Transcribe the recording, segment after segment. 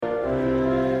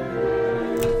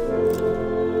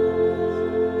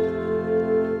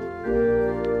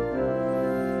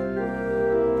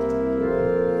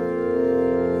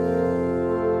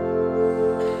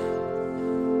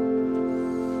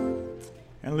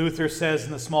Luther says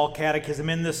in the Small Catechism,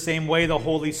 in the same way the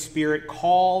Holy Spirit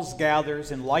calls,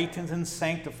 gathers, enlightens, and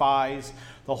sanctifies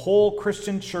the whole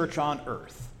Christian church on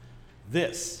earth.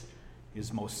 This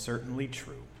is most certainly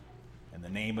true. In the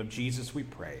name of Jesus we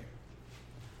pray.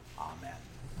 Amen.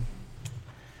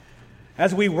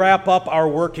 As we wrap up our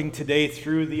working today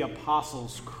through the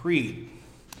Apostles' Creed,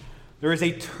 there is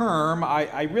a term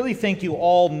I really think you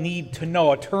all need to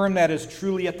know, a term that is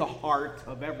truly at the heart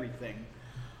of everything,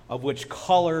 of which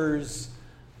colors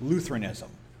Lutheranism.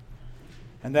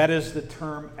 And that is the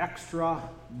term extra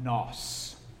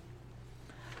nos.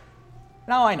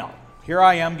 Now I know, here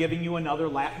I am giving you another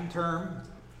Latin term,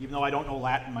 even though I don't know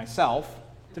Latin myself,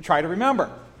 to try to remember.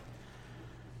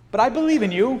 But I believe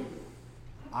in you.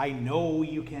 I know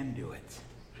you can do it.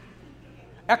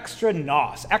 Extra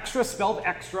nos. Extra spelled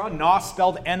extra, nos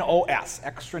spelled N-O-S.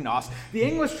 Extra nos. The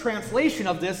English translation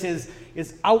of this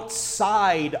is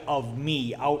outside of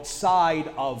me, outside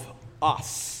of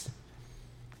us.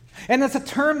 And it's a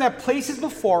term that places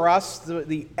before us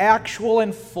the actual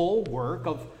and full work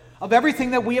of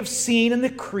everything that we have seen in the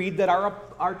creed that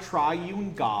our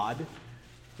triune God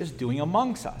is doing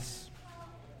amongst us.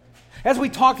 As we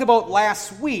talked about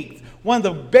last week, one of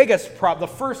the biggest the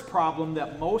first problem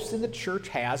that most in the church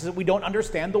has is that we don't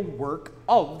understand the work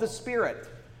of the Spirit,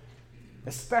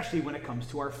 especially when it comes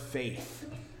to our faith.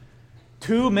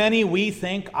 Too many, we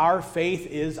think our faith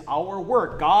is our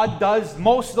work. God does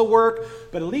most of the work,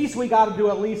 but at least we got to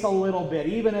do at least a little bit,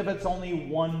 even if it's only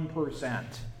 1%.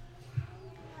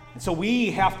 And so we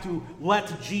have to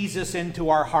let Jesus into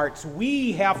our hearts.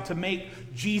 We have to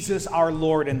make Jesus our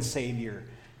Lord and Savior.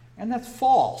 And that's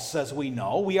false, as we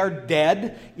know. We are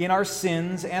dead in our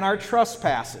sins and our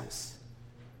trespasses.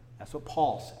 That's what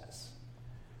Paul says.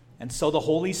 And so the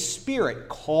Holy Spirit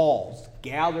calls,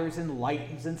 gathers,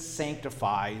 enlightens, and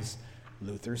sanctifies,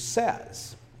 Luther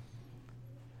says.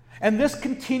 And this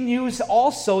continues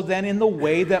also then in the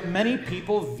way that many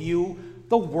people view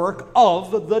the work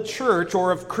of the church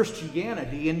or of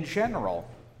Christianity in general.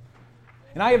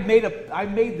 And I've made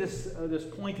this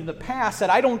point in the past that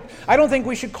I don't think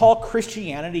we should call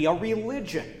Christianity a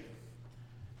religion.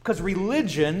 Because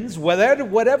religions,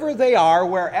 whatever they are,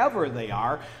 wherever they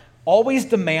are, always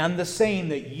demand the same,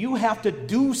 that you have to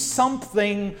do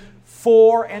something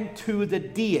for and to the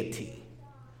deity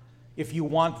if you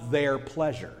want their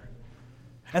pleasure.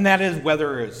 And that is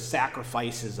whether it's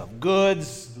sacrifices of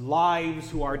goods, lives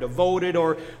who are devoted,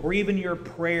 or even your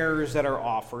prayers that are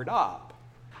offered up.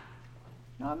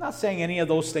 Now, I'm not saying any of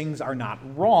those things are not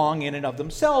wrong in and of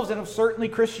themselves, and certainly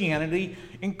Christianity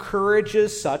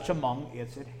encourages such among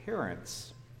its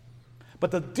adherents. But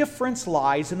the difference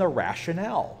lies in the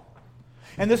rationale.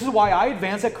 And this is why I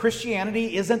advance that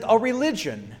Christianity isn't a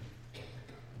religion.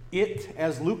 It,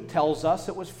 as Luke tells us,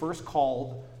 it was first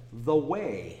called the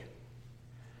way.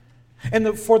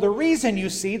 And for the reason, you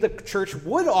see, the church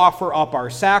would offer up our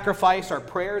sacrifice, our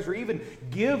prayers, or even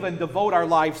give and devote our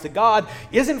lives to God,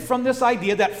 isn't from this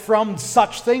idea that from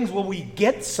such things will we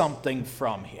get something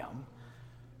from Him.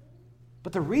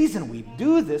 But the reason we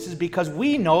do this is because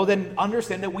we know and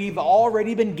understand that we've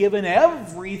already been given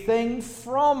everything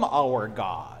from our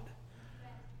God.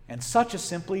 And such is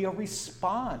simply a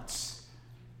response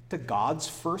to God's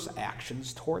first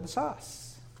actions towards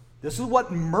us. This is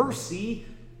what mercy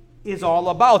is all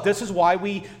about. This is why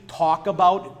we talk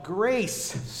about grace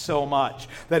so much.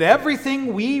 That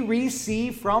everything we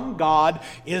receive from God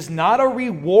is not a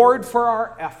reward for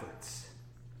our efforts,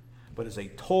 but is a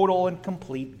total and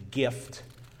complete gift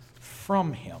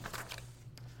from Him.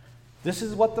 This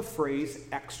is what the phrase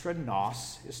extra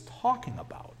nos is talking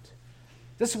about.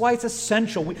 This is why it's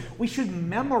essential. We should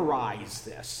memorize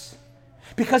this,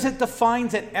 because it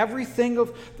defines that everything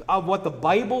of what the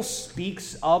Bible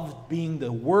speaks of being the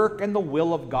work and the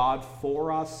will of God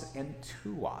for us and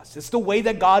to us. It's the way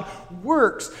that God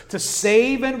works to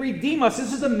save and redeem us.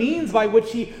 This is the means by which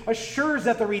He assures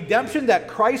that the redemption that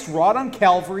Christ wrought on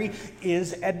Calvary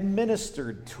is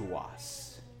administered to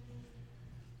us.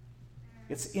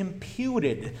 It's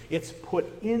imputed. It's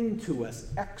put into us.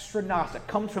 Extra nos. It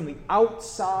comes from the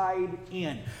outside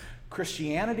in.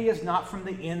 Christianity is not from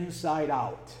the inside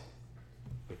out.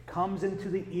 It comes into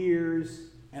the ears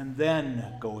and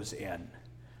then goes in.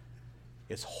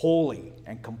 It's wholly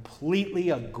and completely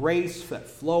a grace that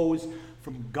flows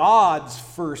from God's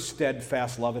first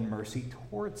steadfast love and mercy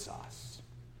towards us.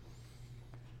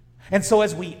 And so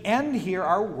as we end here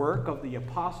our work of the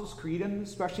Apostles' Creed, and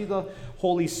especially the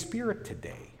Holy Spirit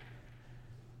today,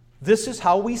 this is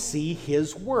how we see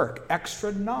His work,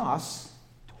 extra nos,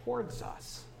 towards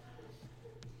us.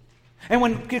 And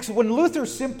when Luther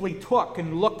simply took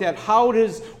and looked at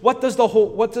what does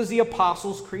the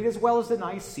Apostles' Creed as well as the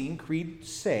Nicene Creed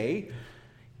say,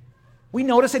 we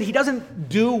notice that he doesn't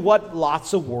do what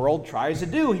lots of world tries to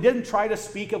do. He didn't try to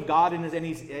speak of God in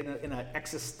an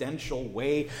existential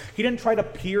way. He didn't try to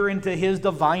peer into his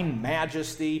divine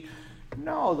majesty.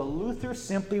 No, the Luther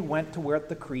simply went to where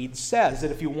the Creed says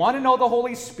that if you want to know the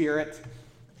Holy Spirit,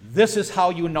 this is how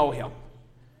you know him.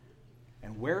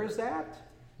 And where is that?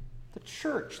 The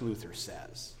church, Luther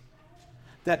says.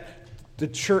 That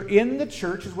in the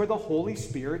church is where the Holy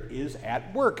Spirit is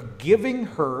at work, giving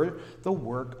her the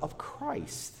work of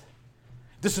Christ.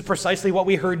 This is precisely what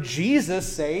we heard Jesus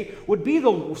say would be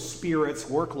the Spirit's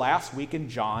work last week in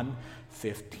John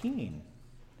 15.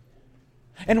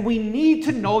 And we need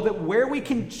to know that where we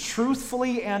can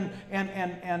truthfully and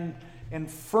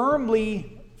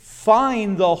firmly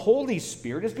find the Holy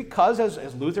Spirit is because,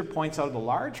 as Luther points out in the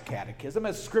large catechism,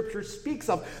 as Scripture speaks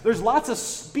of, there's lots of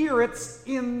spirits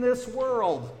in this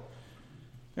world.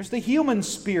 There's the human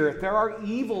spirit. There are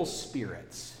evil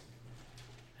spirits.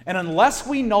 And unless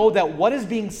we know that what is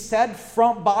being said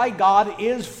by God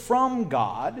is from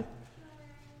God,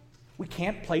 we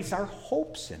can't place our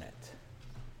hopes in it.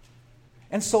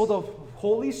 And so the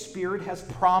Holy Spirit has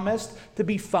promised to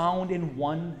be found in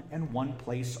one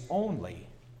place only.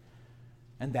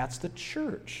 And that's the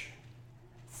church,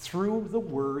 through the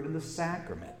Word and the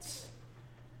sacraments.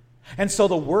 And so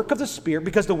the work of the Spirit,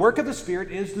 because the work of the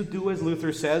Spirit is to do, as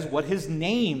Luther says, what his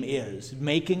name is,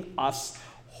 making us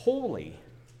holy.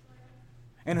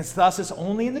 And it's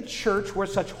only in the church where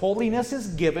such holiness is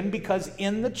given, because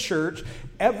in the church,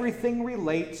 everything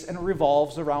relates and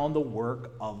revolves around the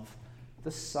work of the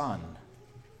Son.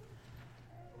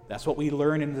 That's what we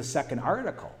learn in the second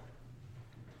article.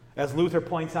 As Luther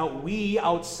points out, we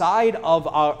outside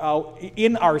of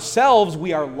in ourselves,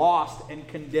 we are lost and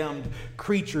condemned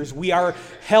creatures. We are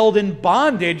held in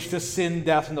bondage to sin,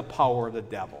 death, and the power of the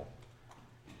devil.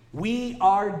 We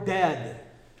are dead,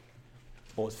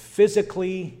 both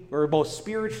physically, or both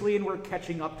spiritually, and we're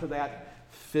catching up to that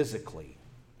physically.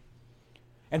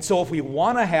 And so if we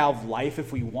want to have life,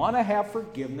 if we want to have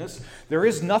forgiveness, there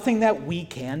is nothing that we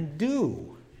can do.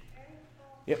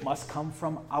 It must come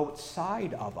from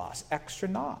outside of us, extra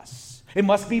nos. It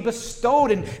must be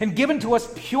bestowed and given to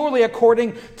us purely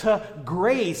according to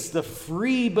grace, the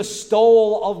free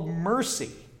bestowal of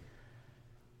mercy.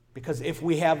 Because if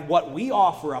we have what we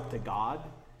offer up to God,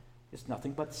 it's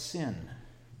nothing but sin.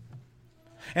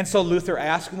 And so Luther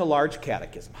asks in the large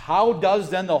catechism, how does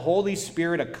then the Holy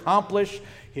Spirit accomplish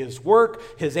his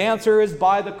work? His answer is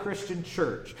by the Christian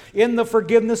church, in the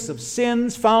forgiveness of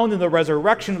sins found in the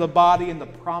resurrection of the body and the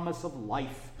promise of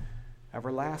life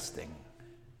everlasting.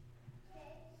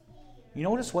 You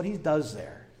notice what he does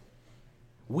there.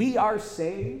 We are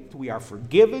saved, we are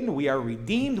forgiven, we are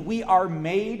redeemed, we are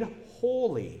made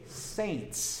holy,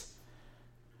 saints,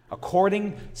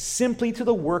 according simply to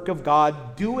the work of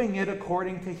God, doing it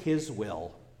according to his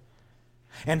will.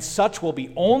 And such will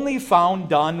be only found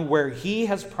done where he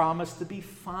has promised to be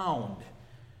found.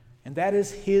 And that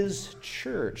is his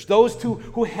church. Those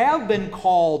who have been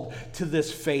called to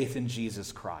this faith in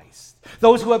Jesus Christ.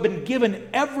 Those who have been given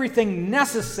everything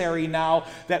necessary now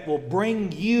that will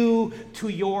bring you to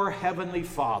your heavenly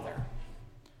Father.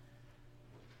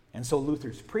 And so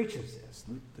Luther preaches this.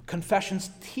 The confessions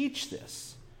teach this.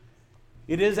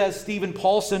 It is, as Stephen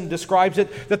Paulson describes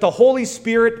it, that the Holy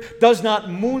Spirit does not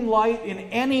moonlight in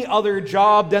any other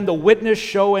job than to witness,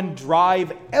 show, and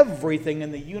drive everything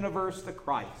in the universe to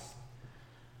Christ.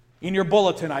 In your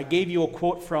bulletin, I gave you a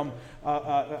quote from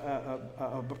a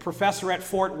professor at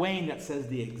Fort Wayne that says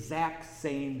the exact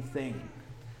same thing.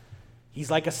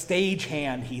 He's like a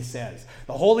stagehand, he says.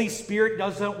 The Holy Spirit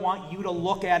doesn't want you to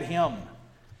look at him,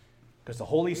 because the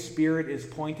Holy Spirit is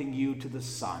pointing you to the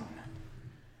Son.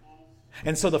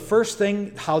 And so the first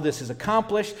thing, how this is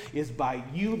accomplished, is by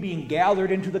you being gathered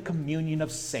into the communion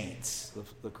of saints,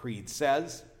 the Creed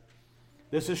says.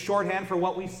 This is shorthand for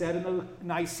what we said in the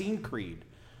Nicene Creed.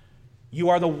 You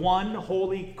are the one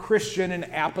holy Christian and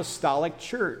apostolic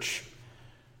church.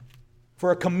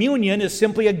 For a communion is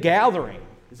simply a gathering.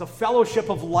 It's a fellowship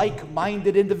of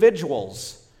like-minded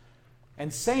individuals.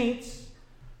 And saints,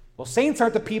 well, saints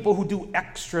aren't the people who do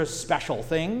extra special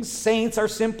things. Saints are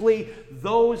simply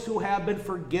those who have been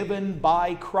forgiven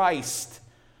by Christ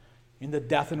in the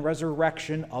death and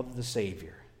resurrection of the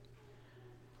Savior.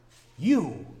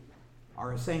 You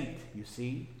are a saint, you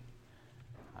see.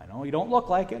 I know you don't look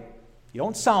like it. You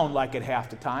don't sound like it half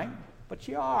the time, but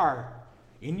you are.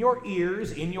 In your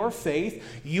ears, in your faith,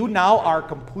 you now are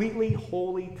completely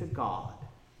holy to God.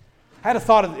 I had a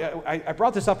thought, I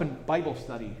brought this up in Bible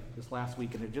study this last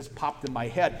week, and it just popped in my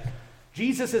head.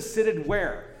 Jesus is seated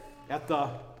where? At the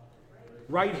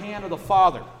right hand of the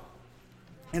Father.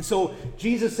 And so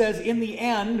Jesus says, in the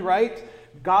end, right,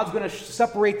 God's going to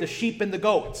separate the sheep and the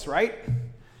goats, right?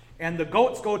 And the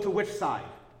goats go to which side?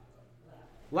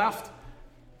 Left.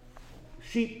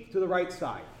 Sheep to the right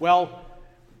side. Well,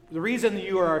 the reason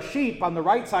you are a sheep on the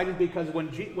right side is because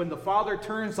when the Father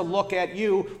turns to look at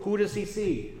you, who does he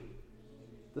see?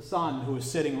 The Son, who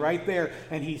is sitting right there.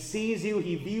 And he sees you,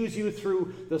 he views you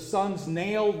through the Son's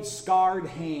nailed, scarred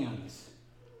hands.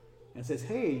 And says,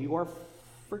 hey, you are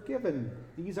forgiven.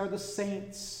 These are the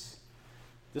saints.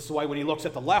 This is why when he looks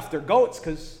at the left, they're goats,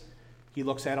 because he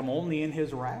looks at them only in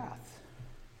his wrath.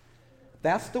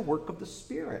 That's the work of the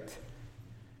Spirit.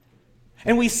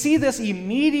 And we see this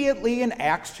immediately in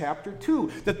Acts chapter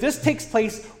 2, that this takes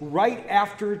place right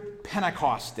after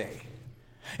Pentecost Day.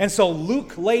 And so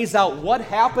Luke lays out what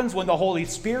happens when the Holy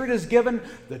Spirit is given.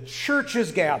 The church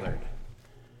is gathered.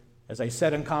 As I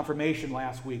said in confirmation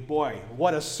last week, boy,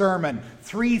 what a sermon.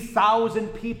 3,000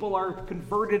 people are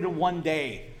converted in one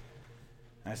day.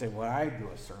 And I say, well, I do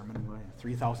a sermon,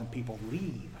 3,000 people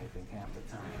leave, I think, half the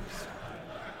time. So.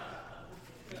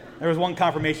 There was one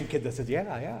confirmation kid that said,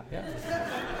 yeah.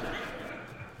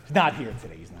 He's not here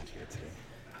today.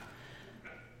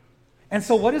 And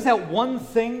so what is that one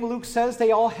thing Luke says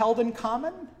they all held in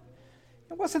common?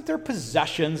 It wasn't their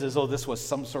possessions, as though this was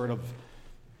some sort of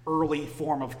early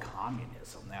form of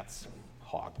communism. That's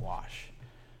hogwash.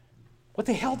 What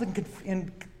they held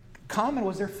in common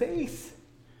was their faith.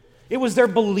 It was their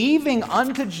believing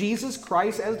unto Jesus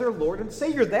Christ as their Lord and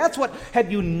Savior. That's what had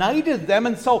united them.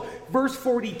 And so verse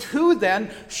 42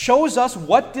 then shows us,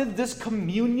 what did this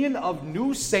communion of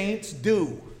new saints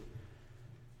do?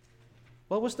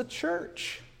 Well, it was the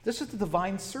church. This is the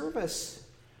divine service.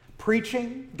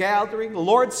 Preaching, gathering,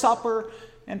 Lord's Supper,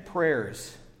 and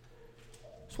prayers.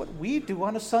 It's what we do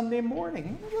on a Sunday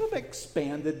morning. A little bit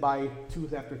expanded by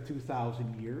after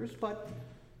 2,000 years, but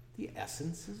the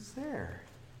essence is there.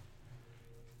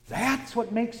 That's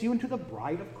what makes you into the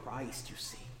bride of Christ, you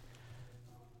see.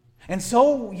 And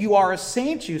so you are a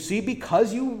saint, you see,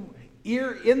 because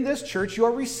you're in this church, you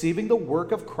are receiving the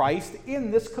work of Christ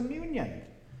in this communion.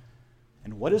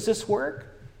 And what is this work?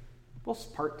 Well,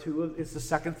 part 2 is the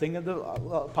second thing of the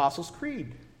Apostles'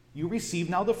 Creed. You receive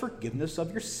now the forgiveness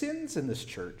of your sins in this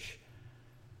church.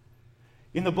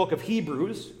 In the book of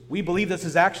Hebrews, we believe this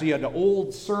is actually an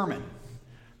old sermon,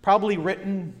 probably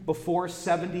written before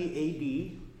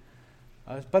 70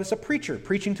 AD. But it's a preacher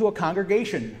preaching to a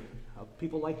congregation of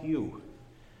people like you.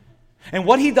 And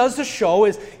what he does to show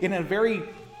is, in a very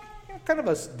kind of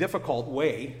a difficult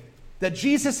way, that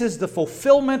Jesus is the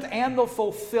fulfillment and the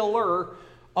fulfiller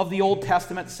of the Old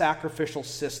Testament sacrificial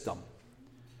system.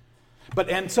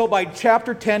 And so by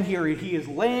chapter 10 here, he is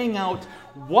laying out,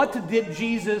 what did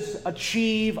Jesus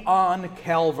achieve on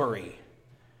Calvary?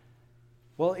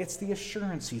 Well, it's the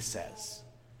assurance, he says,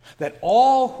 that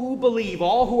all who believe,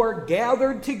 all who are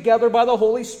gathered together by the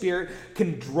Holy Spirit,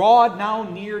 can draw now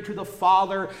near to the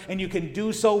Father, and you can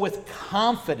do so with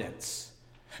confidence,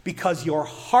 because your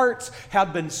hearts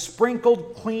have been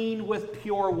sprinkled clean with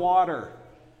pure water.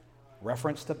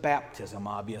 Reference to baptism,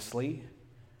 obviously.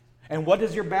 And what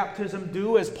does your baptism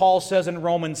do? As Paul says in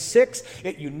Romans 6,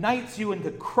 it unites you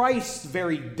into Christ's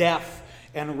very death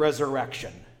and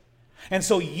resurrection. And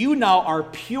so you now are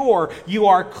pure, you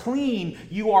are clean,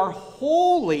 you are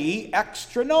holy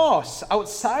extra nos,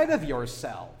 outside of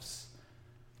yourselves.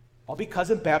 All because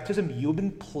in baptism you've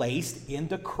been placed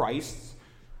into Christ's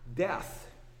death.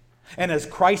 And as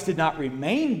Christ did not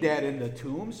remain dead in the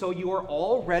tomb, so you are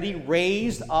already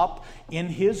raised up in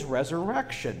his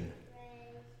resurrection.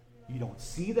 You don't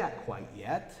see that quite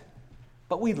yet,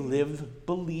 but we live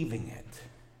believing it.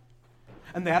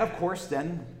 And that, of course,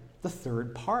 then the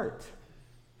third part.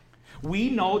 We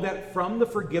know that from the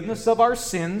forgiveness of our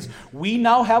sins, we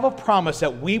now have a promise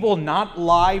that we will not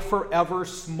lie forever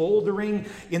smoldering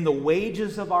in the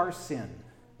wages of our sin.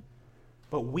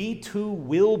 But we too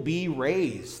will be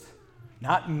raised.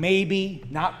 Not maybe,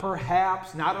 not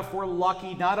perhaps, not if we're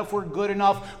lucky, not if we're good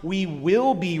enough. We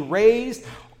will be raised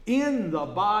in the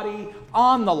body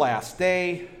on the last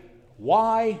day.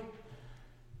 Why?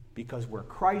 Because where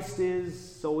Christ is,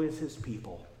 so is his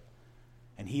people.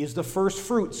 And he is the first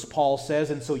fruits, Paul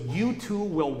says, and so you too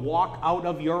will walk out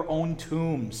of your own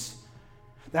tombs.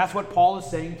 That's what Paul is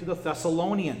saying to the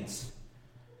Thessalonians.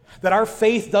 That our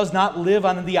faith does not live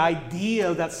on the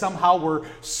idea that somehow we're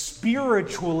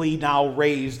spiritually now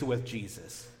raised with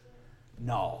Jesus.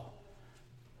 No.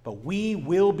 But we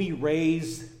will be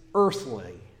raised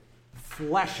earthly,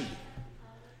 fleshy,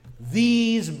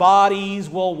 These bodies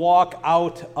will walk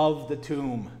out of the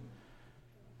tomb.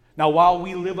 Now, while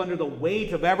we live under the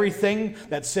weight of everything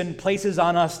that sin places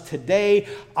on us today,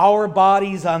 our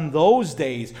bodies on those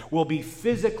days will be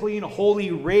physically and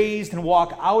wholly raised and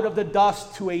walk out of the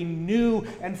dust to a new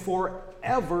and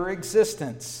forever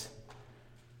existence.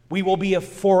 We will be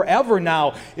forever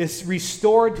now is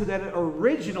restored to that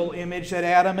original image that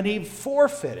Adam and Eve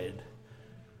forfeited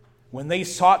when they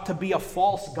sought to be a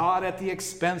false god at the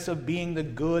expense of being the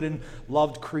good and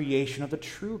loved creation of the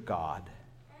true God.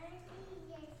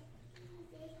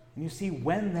 And you see,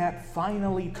 when that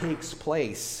finally takes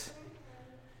place,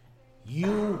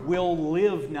 you will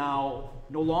live now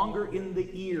no longer in the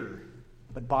ear,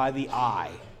 but by the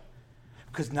eye.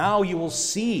 Because now you will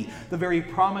see the very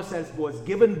promise that was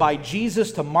given by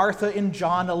Jesus to Martha in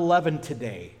John 11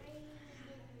 today.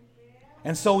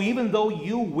 And so even though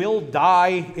you will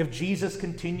die if Jesus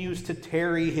continues to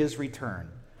tarry his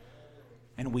return,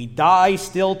 and we die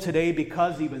still today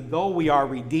because even though we are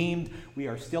redeemed, we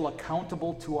are still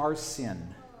accountable to our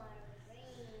sin.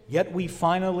 Yet we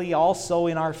finally also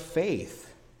in our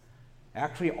faith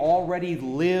actually already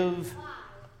live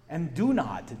and do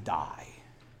not die.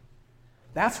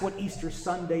 That's what Easter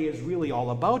Sunday is really all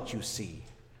about, you see.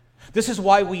 This is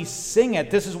why we sing it.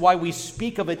 This is why we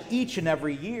speak of it each and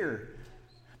every year.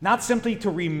 Not simply to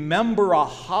remember a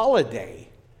holiday,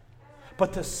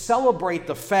 but to celebrate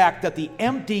the fact that the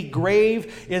empty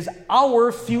grave is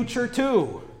our future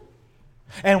too.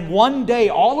 And one day,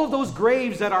 all of those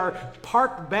graves that are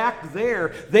parked back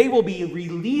there, they will be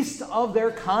released of their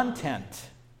content.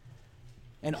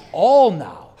 And all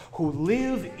now who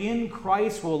live in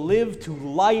Christ will live to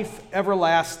life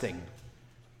everlasting.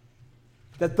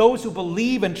 That those who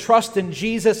believe and trust in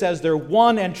Jesus as their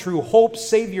one and true hope,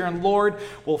 Savior, and Lord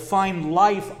will find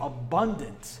life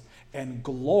abundant and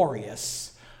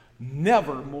glorious,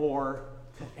 never more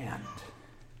to end.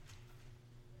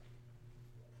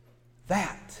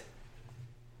 That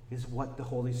is what the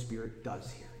Holy Spirit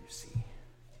does here, you see.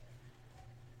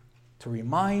 To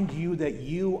remind you that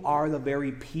you are the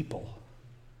very people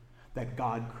that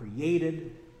God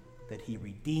created, that he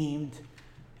redeemed,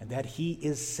 and that he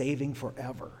is saving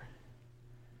forever.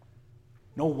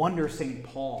 No wonder St.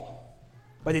 Paul,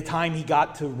 by the time he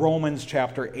got to Romans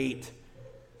chapter 8,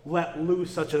 let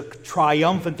loose such a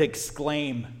triumphant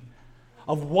exclaim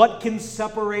of what can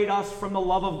separate us from the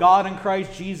love of God in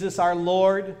Christ Jesus our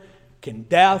Lord? Can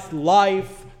death,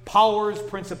 life, powers,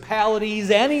 principalities,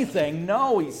 anything?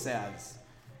 No, he says.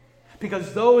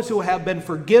 Because those who have been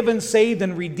forgiven, saved,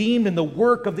 and redeemed in the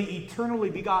work of the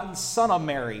eternally begotten Son of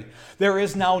Mary, there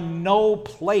is now no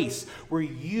place where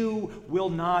you will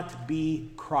not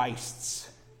be Christ's.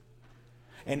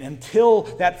 And until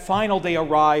that final day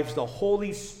arrives, the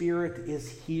Holy Spirit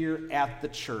is here at the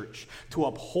church to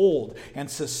uphold and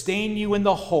sustain you in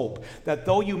the hope that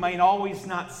though you might always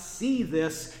not see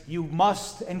this, you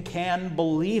must and can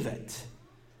believe it.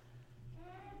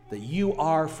 That you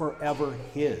are forever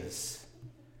his.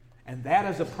 And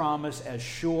that is a promise as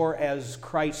sure as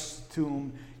Christ's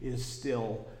tomb is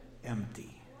still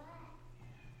empty.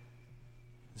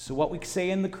 So what we say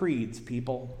in the creeds,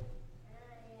 people,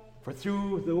 for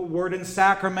through the word and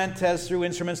sacrament, as through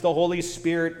instruments, the Holy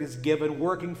Spirit is given,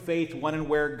 working faith when and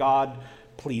where God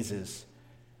pleases,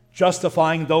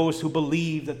 justifying those who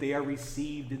believe that they are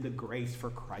received in the grace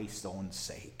for Christ's own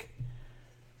sake.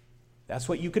 That's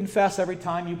what you confess every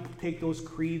time you take those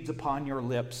creeds upon your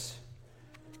lips.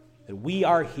 That we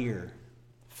are here,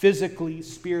 physically,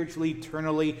 spiritually,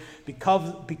 eternally,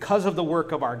 because of the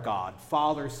work of our God,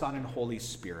 Father, Son, and Holy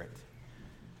Spirit.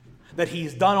 That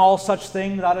he's done all such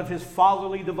things out of his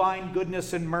fatherly divine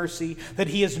goodness and mercy, that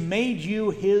he has made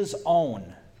you his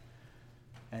own.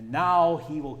 And now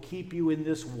he will keep you in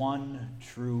this one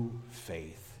true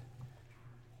faith.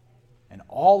 And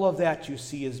all of that, you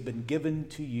see, has been given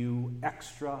to you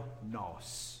extra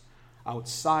nos,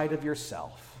 outside of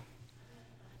yourself.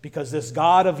 Because this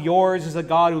God of yours is a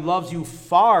God who loves you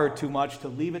far too much to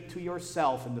leave it to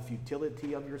yourself in the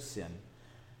futility of your sin.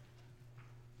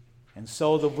 And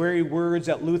so the very words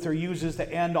that Luther uses to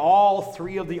end all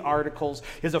three of the articles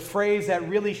is a phrase that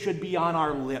really should be on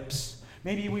our lips.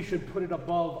 Maybe we should put it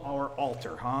above our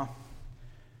altar, huh?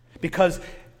 Because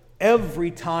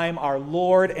every time our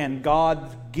Lord and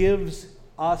God gives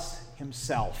us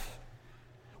himself,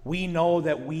 we know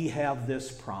that we have this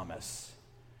promise,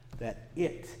 that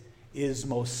it is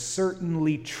most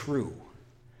certainly true,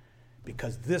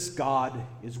 because this God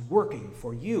is working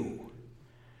for you.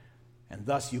 And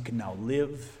thus you can now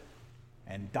live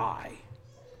and die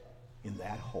in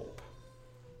that hope.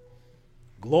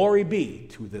 Glory be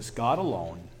to this God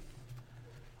alone.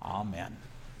 Amen.